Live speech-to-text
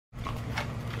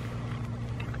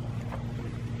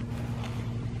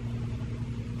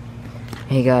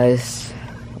Hey guys.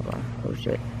 Hold on. Oh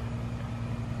shit.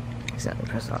 Accidentally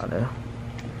press auto.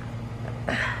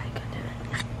 God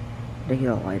damn it. They get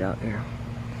all light out here.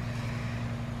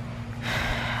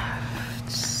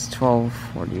 It's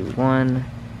 12:41.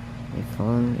 My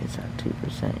phone is at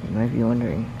 2%. You might be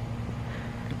wondering,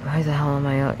 why the hell am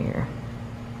I out here?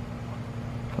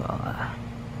 Well,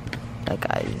 that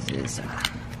guys is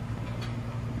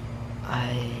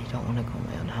I don't want to go in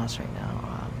my own house right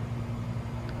now.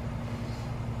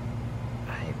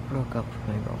 I broke up with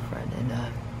my girlfriend and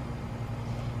it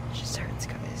just hurts,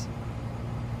 guys.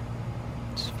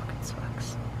 It just fucking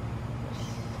sucks.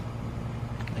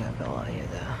 I got Belle out here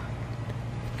though.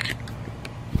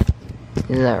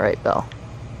 Isn't that right, Belle?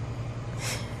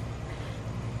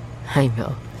 Hi,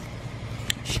 Belle.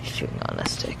 She's shooting on a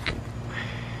stick.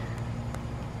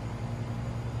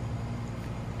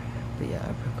 But yeah,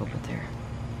 I broke up with her.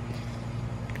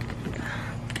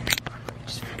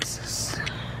 Just fix this.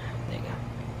 There you go.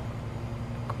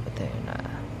 Go up there and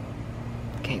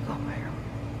can't go in my room.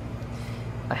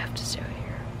 I have to stay out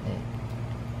here.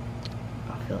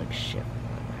 I'll feel like shit when I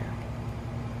go in my room.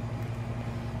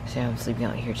 So I'm sleeping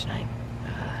out here tonight.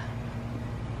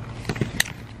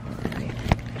 Let me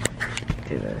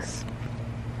do this.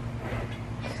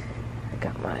 I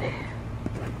got my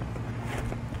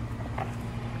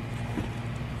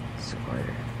sword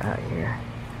out here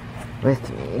with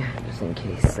me, just in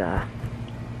case a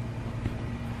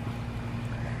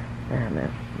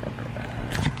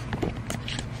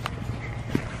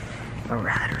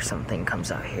rat or something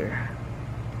comes out here.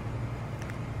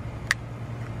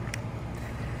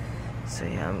 So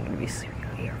yeah, I'm gonna be sleeping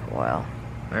out here for a while,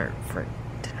 or for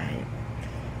tonight.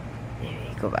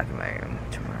 Maybe go back in my room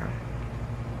tomorrow.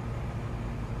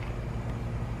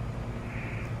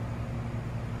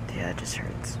 Yeah, it just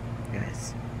hurts,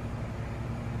 guys.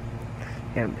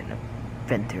 You haven't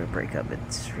been through a breakup,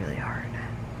 it's really hard.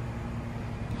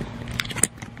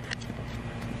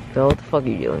 Belle, what the fuck are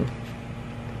you doing?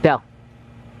 Belle!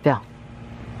 Belle!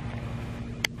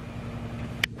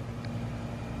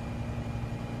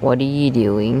 What are you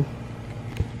doing?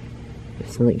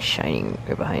 There's something shining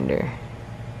right behind her.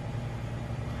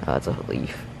 Oh, it's a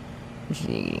leaf. She's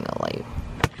eating a light.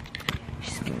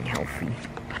 She's being healthy.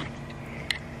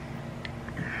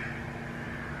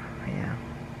 Yeah.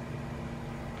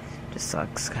 Just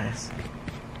sucks, guys.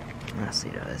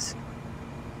 Honestly does.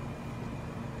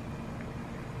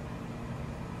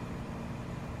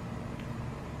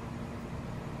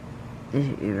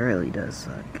 It really does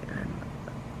suck. And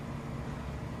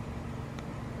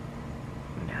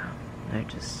yeah,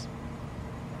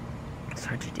 it's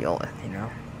hard to deal with, you know?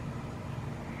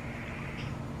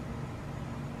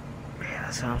 Yeah,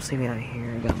 so I'm sleeping out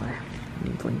here. I got my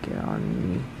blanket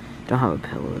on me. Don't have a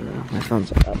pillow though. My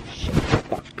phone's up. Oh shit,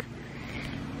 fuck.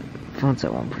 Phone's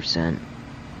at 1%.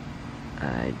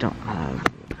 I don't have a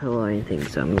pillow or anything,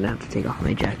 so I'm gonna have to take off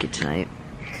my jacket tonight.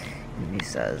 And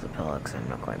use that as a pillow because I'm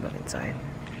not going back inside.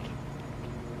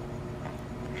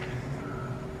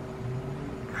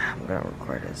 I'm gonna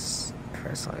record this for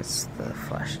as long as the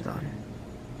flash is on.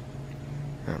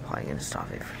 I'm probably gonna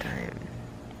stop it for time.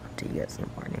 Up to you guys in the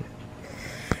morning.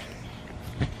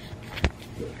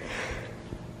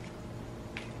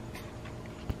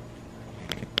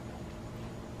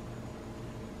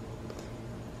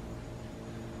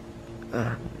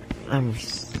 I'm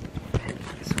just heading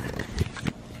outside.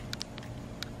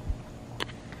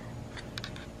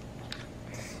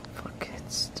 Fuck,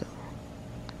 it's still.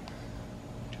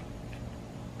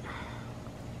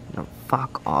 No,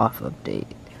 fuck off update.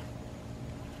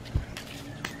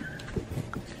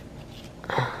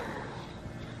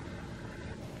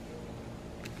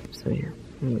 So yeah,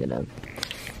 I'm gonna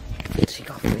take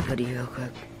off my hoodie real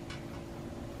quick.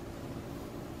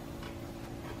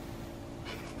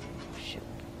 Shit.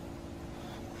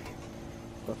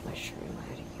 Put my shirt and my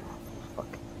hoodie off.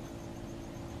 Fuck.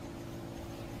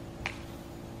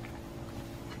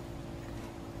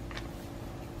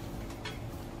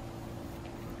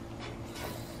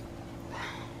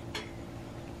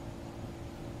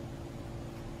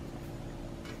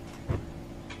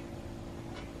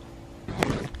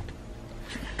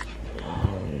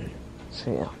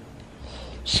 So yeah,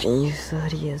 just gonna use the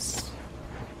hoodie as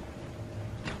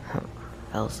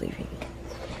I was leaving.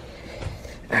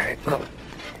 Alright, well,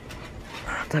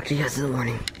 I'll talk to you guys in the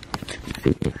morning.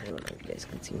 I don't know if you guys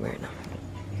can see me right now.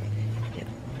 Yeah,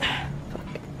 fuck.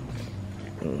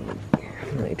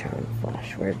 Let me turn on the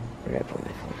flash. Where did I put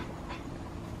my phone?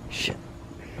 Shit.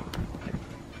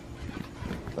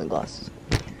 My glasses.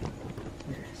 There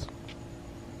it is.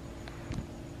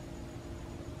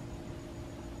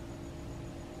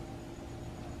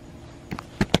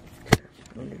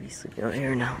 going to be sleeping out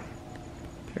here now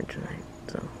for tonight,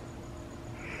 so.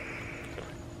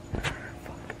 Fuck.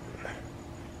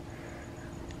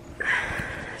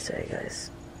 Sorry,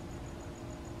 guys.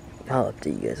 I'll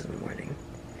update you guys in the morning.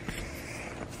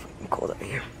 It's fucking cold out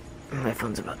here. My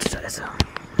phone's about to die, so.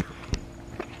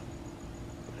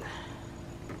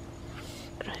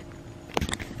 Good night.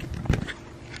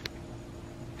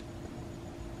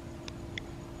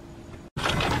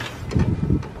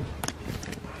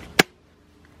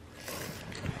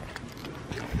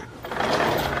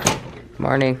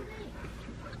 Morning.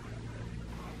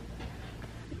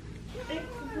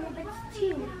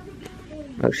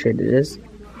 Oh shit, it is?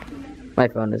 My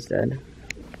phone is dead.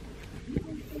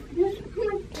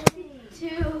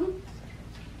 2.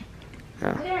 Oh.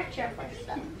 There, check my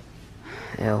stuff.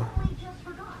 Ew.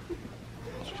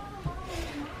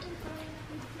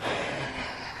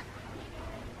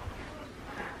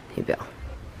 Hey, Bill.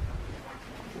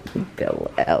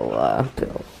 Bill, Ella,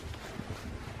 Bill.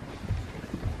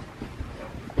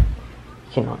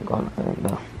 Cannot go on there,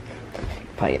 Bill.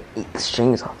 Probably gonna eat the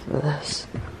strings off of this.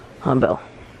 Huh, Bill?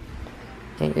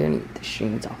 Yeah, you're gonna eat the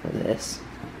strings off of this.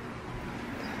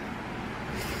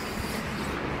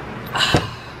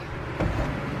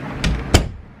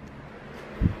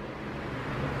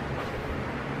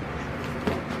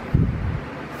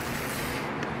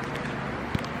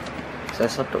 So I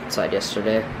slept outside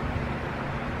yesterday.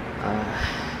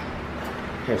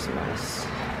 Here's a mess.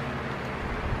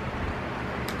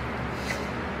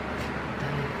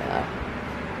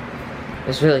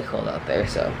 It's really cold out there,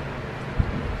 so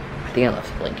I think I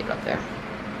left a blanket up there.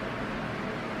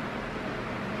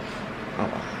 Oh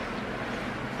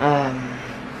well.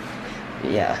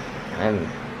 Yeah, I'm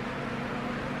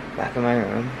back in my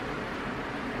room.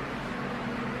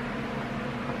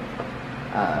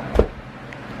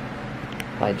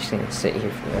 Probably just gonna sit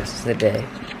here for the rest of the day.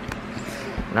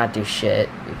 Not do shit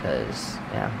because,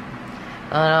 yeah.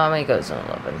 I don't know, I might go to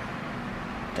 11.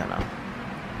 Don't know.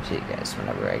 See you guys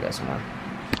whenever I go somewhere.